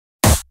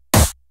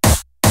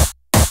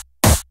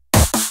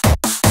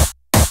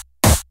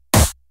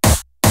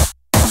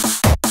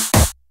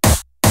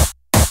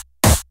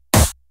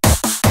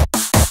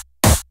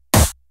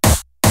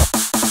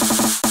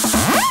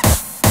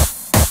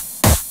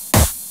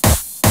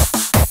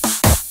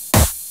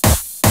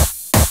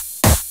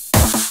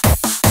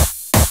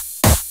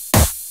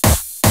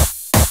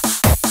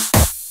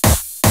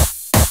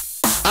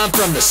I'm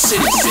from the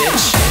city,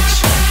 bitch.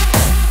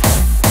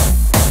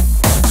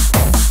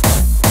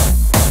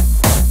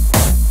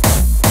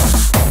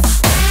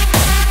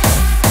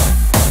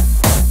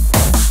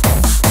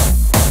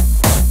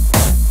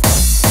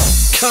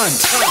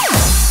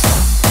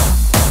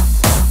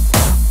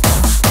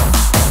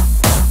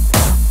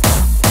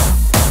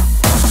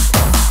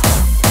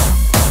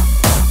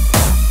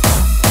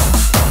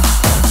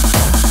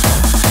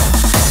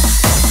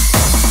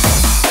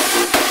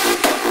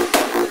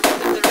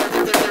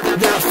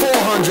 There are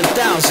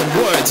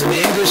 400,000 words in the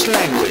English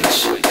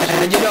language,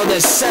 and you know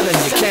there's 7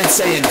 you can't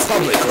say in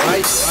public,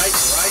 right?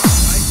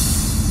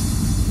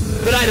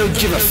 But I don't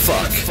give a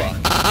fuck.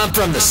 I'm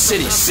from the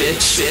city,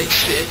 bitch.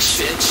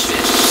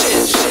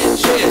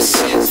 Piss,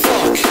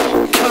 fuck,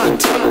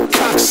 cunt,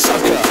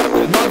 cocksucker,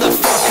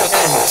 motherfucker,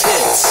 and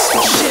tits.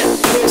 Shit,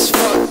 piss,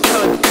 fuck,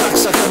 cunt,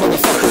 cocksucker,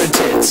 motherfucker, and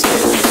tits.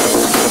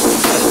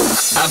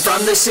 I'm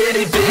from the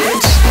city,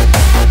 bitch.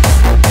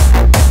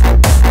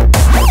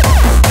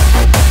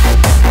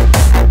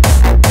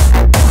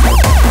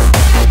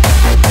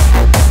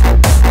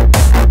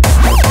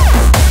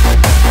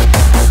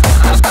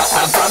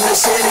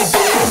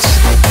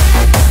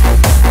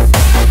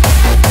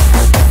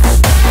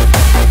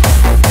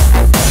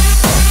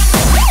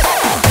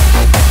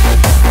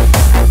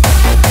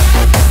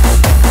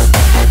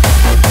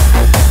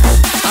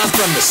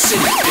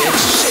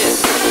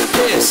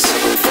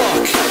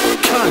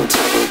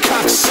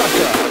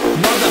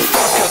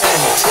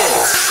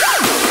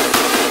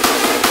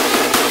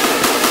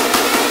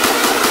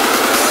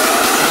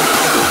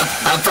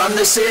 From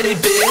the city,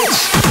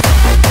 bitch.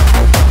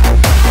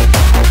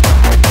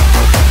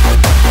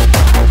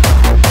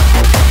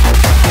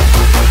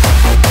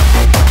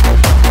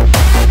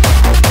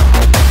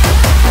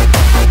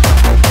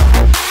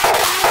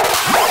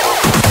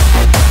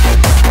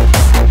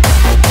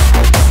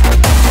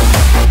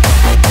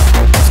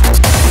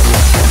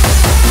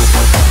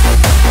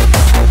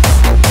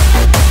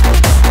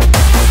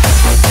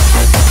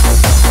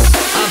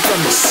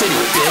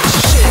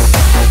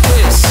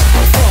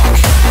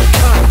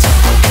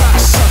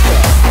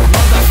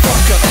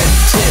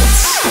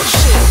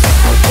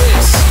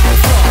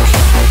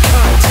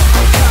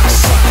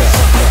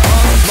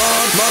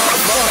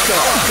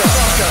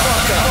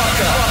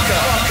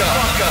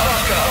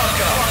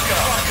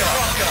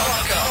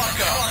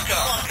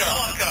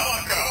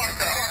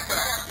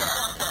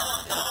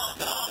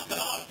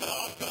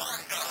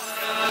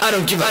 I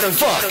don't give a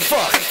fuck.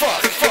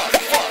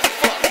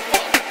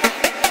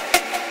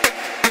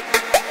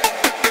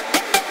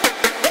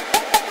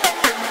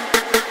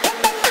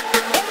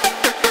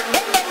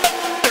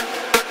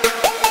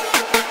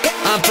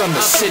 I'm from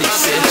the city,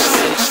 bitch.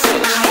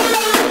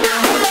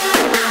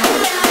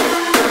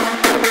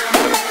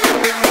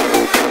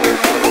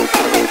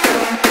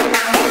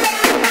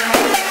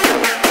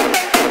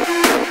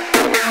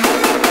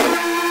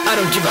 I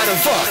don't give a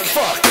fuck.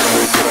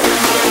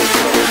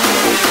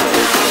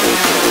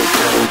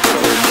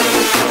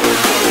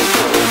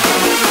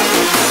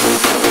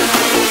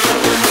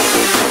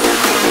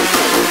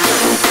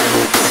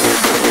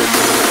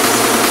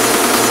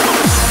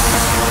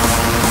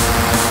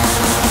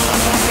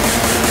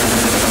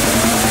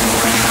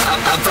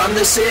 I'm from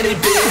the city,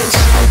 bitch.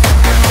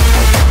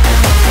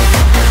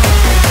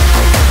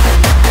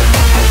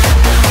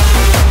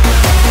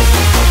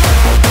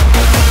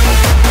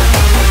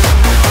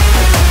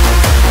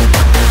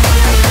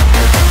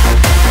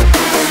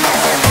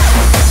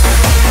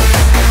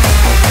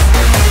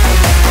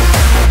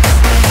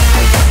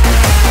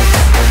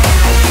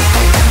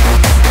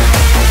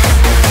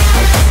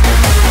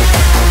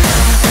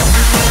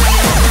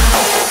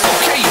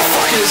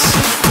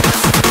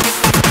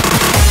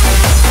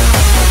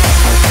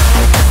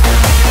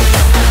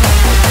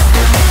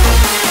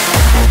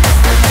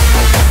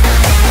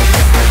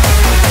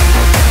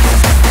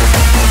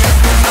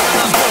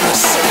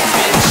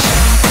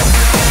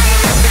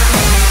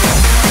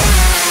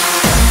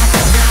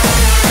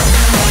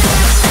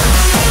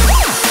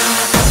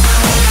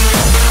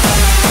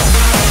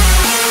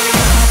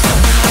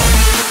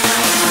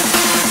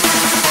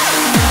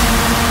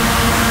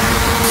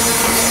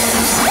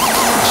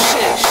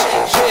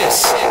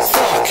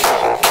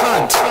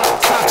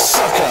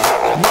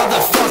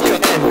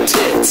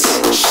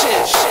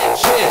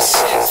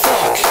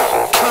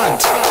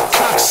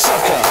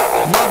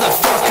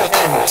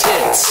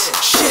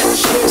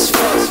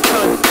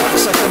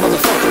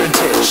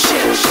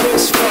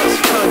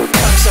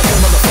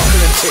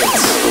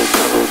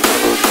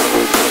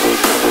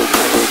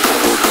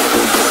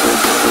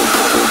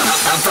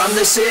 From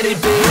the city,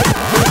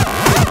 bitch.